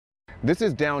This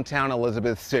is downtown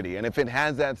Elizabeth City, and if it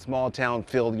has that small town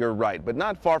feel, you're right. But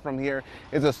not far from here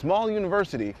is a small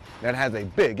university that has a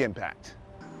big impact.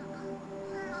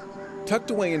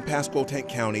 Tucked away in Pasquotank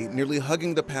County, nearly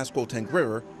hugging the Pasquotank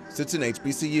River, sits an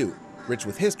HBCU, rich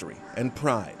with history and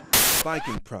pride.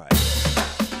 Viking Pride.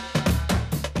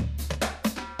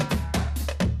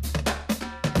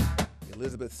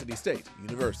 Elizabeth City State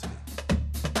University.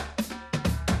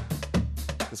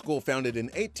 The school founded in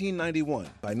 1891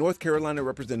 by North Carolina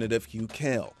Representative Hugh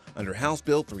Cale under House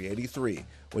Bill 383,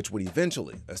 which would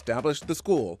eventually establish the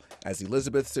school as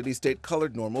Elizabeth City State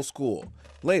Colored Normal School,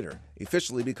 later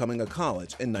officially becoming a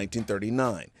college in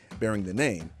 1939, bearing the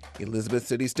name Elizabeth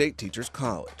City State Teachers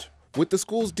College. With the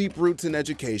school's deep roots in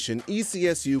education,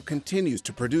 ECSU continues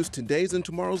to produce today's and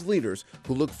tomorrow's leaders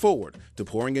who look forward to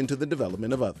pouring into the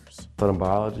development of others. Studying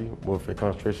biology with a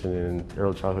concentration in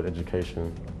early childhood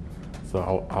education.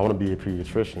 So I want to be a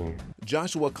pediatrician.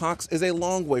 Joshua Cox is a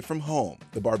long way from home,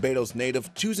 the Barbados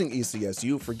native choosing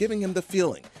ECSU for giving him the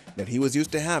feeling that he was used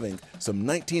to having some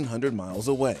 1,900 miles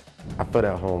away. I felt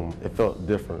at home. It felt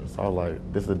different. So I was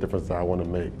like, this is the difference that I want to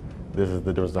make. This is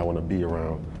the difference I want to be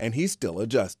around. And he's still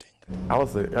adjusting. I would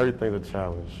say everything's a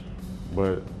challenge,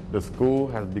 but the school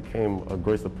has become a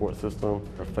great support system,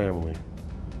 a family.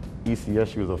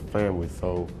 ECSU is a family,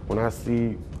 so when I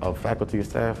see a faculty and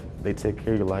staff, they take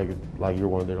care of you like you're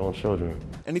one of their own children.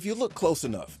 And if you look close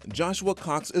enough, Joshua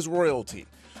Cox is royalty,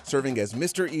 serving as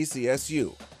Mr.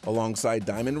 ECSU, alongside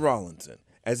Diamond Rollinson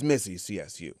as Miss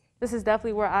ECSU. This is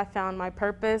definitely where I found my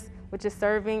purpose, which is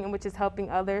serving and which is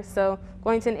helping others. So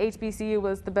going to an HBCU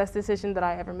was the best decision that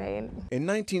I ever made. In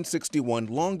 1961,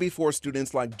 long before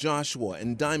students like Joshua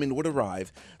and Diamond would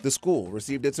arrive, the school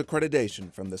received its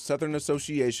accreditation from the Southern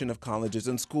Association of Colleges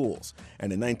and Schools,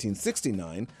 and in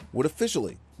 1969 would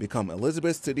officially become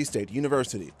Elizabeth City State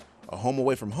University, a home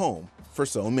away from home for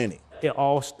so many. It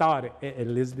all started at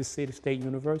Elizabeth City State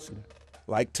University.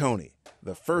 Like Tony,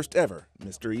 the first ever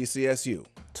Mr. ECSU.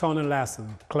 Tony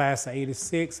Lassen, class of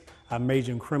 '86, I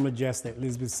majored in criminal justice at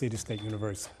Elizabeth City State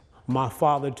University. My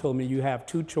father told me you have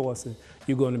two choices.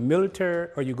 You go in the military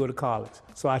or you go to college.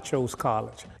 So I chose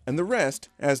college. And the rest,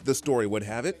 as the story would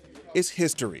have it, is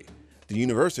history. The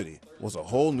university was a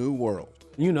whole new world.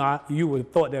 You know, you would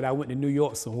have thought that I went to New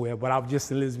York somewhere, but I was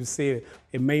just in Elizabeth City.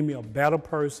 It made me a better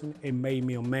person, it made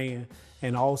me a man,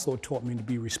 and also taught me to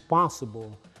be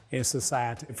responsible in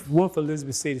society. If it weren't for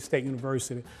Elizabeth City State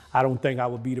University, I don't think I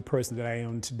would be the person that I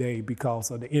am today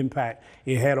because of the impact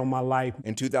it had on my life.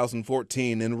 In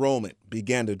 2014, enrollment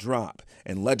began to drop,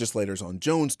 and legislators on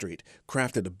Jones Street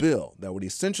crafted a bill that would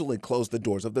essentially close the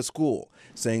doors of the school,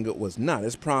 saying it was not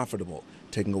as profitable,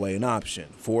 taking away an option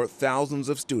for thousands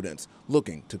of students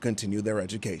looking to continue their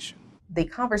education. The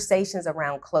conversations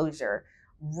around closure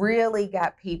really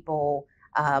got people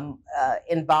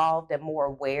involved and more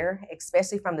aware,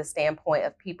 especially from the standpoint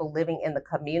of people living in the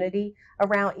community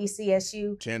around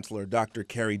ECSU. Chancellor Dr.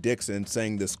 Carrie Dixon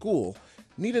saying the school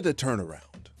needed a turnaround.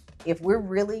 If we're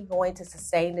really going to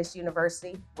sustain this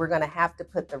university, we're going to have to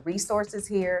put the resources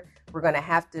here. We're going to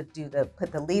have to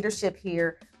put the leadership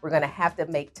here. We're going to have to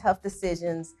make tough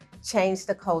decisions, change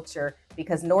the culture,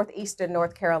 because Northeastern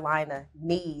North Carolina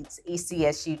needs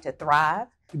ECSU to thrive.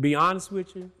 To be honest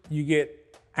with you, you get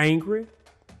angry,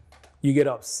 you get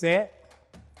upset,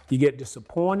 you get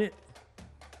disappointed,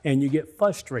 and you get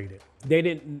frustrated. They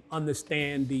didn't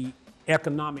understand the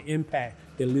economic impact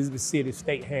that Elizabeth City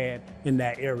State had in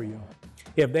that area.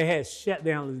 If they had shut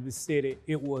down Elizabeth City,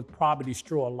 it would probably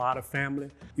destroy a lot of families.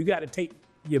 You got to take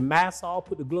your mask off,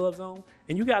 put the gloves on,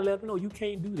 and you got to let them know you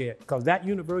can't do that because that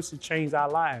university changed our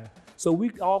lives. So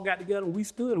we all got together and we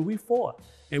stood and we fought.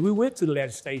 And we went to the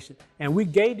legislation and we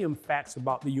gave them facts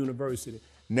about the university.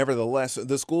 Nevertheless,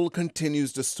 the school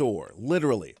continues to soar,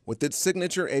 literally, with its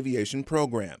signature aviation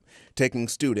program, taking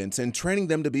students and training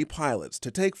them to be pilots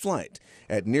to take flight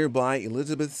at nearby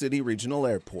Elizabeth City Regional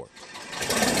Airport.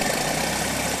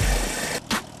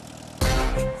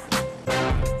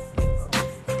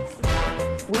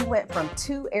 We went from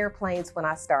 2 airplanes when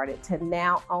I started to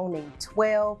now owning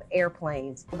 12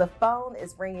 airplanes. The phone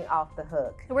is ringing off the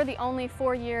hook. We're the only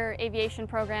 4-year aviation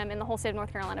program in the whole state of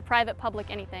North Carolina, private, public,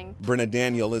 anything. Brenna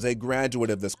Daniel is a graduate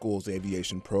of the school's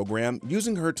aviation program,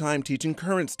 using her time teaching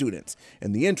current students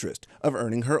in the interest of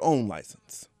earning her own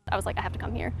license. I was like, I have to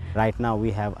come here. Right now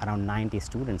we have around 90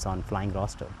 students on flying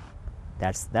roster.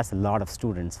 That's a lot of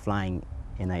students flying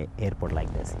in an airport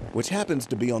like this. Which happens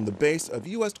to be on the base of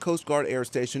U.S. Coast Guard Air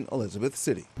Station Elizabeth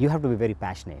City. You have to be very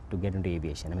passionate to get into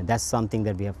aviation. I mean, that's something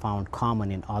that we have found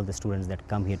common in all the students that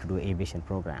come here to do aviation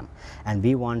program. And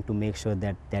we want to make sure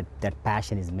that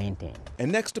passion is maintained.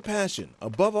 And next to passion,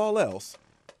 above all else,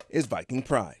 is Viking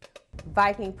Pride.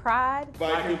 Viking Pride.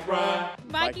 Viking Pride.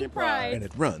 Viking Pride. And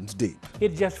it runs deep.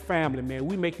 It's just family, man.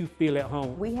 We make you feel at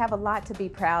home. We have a lot to be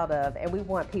proud of, and we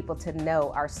want people to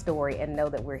know our story and know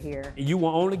that we're here. You will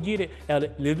only get it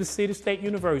at Elizabeth City State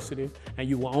University, and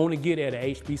you will only get it at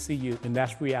HBCU, and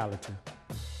that's reality.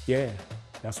 Yeah,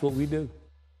 that's what we do.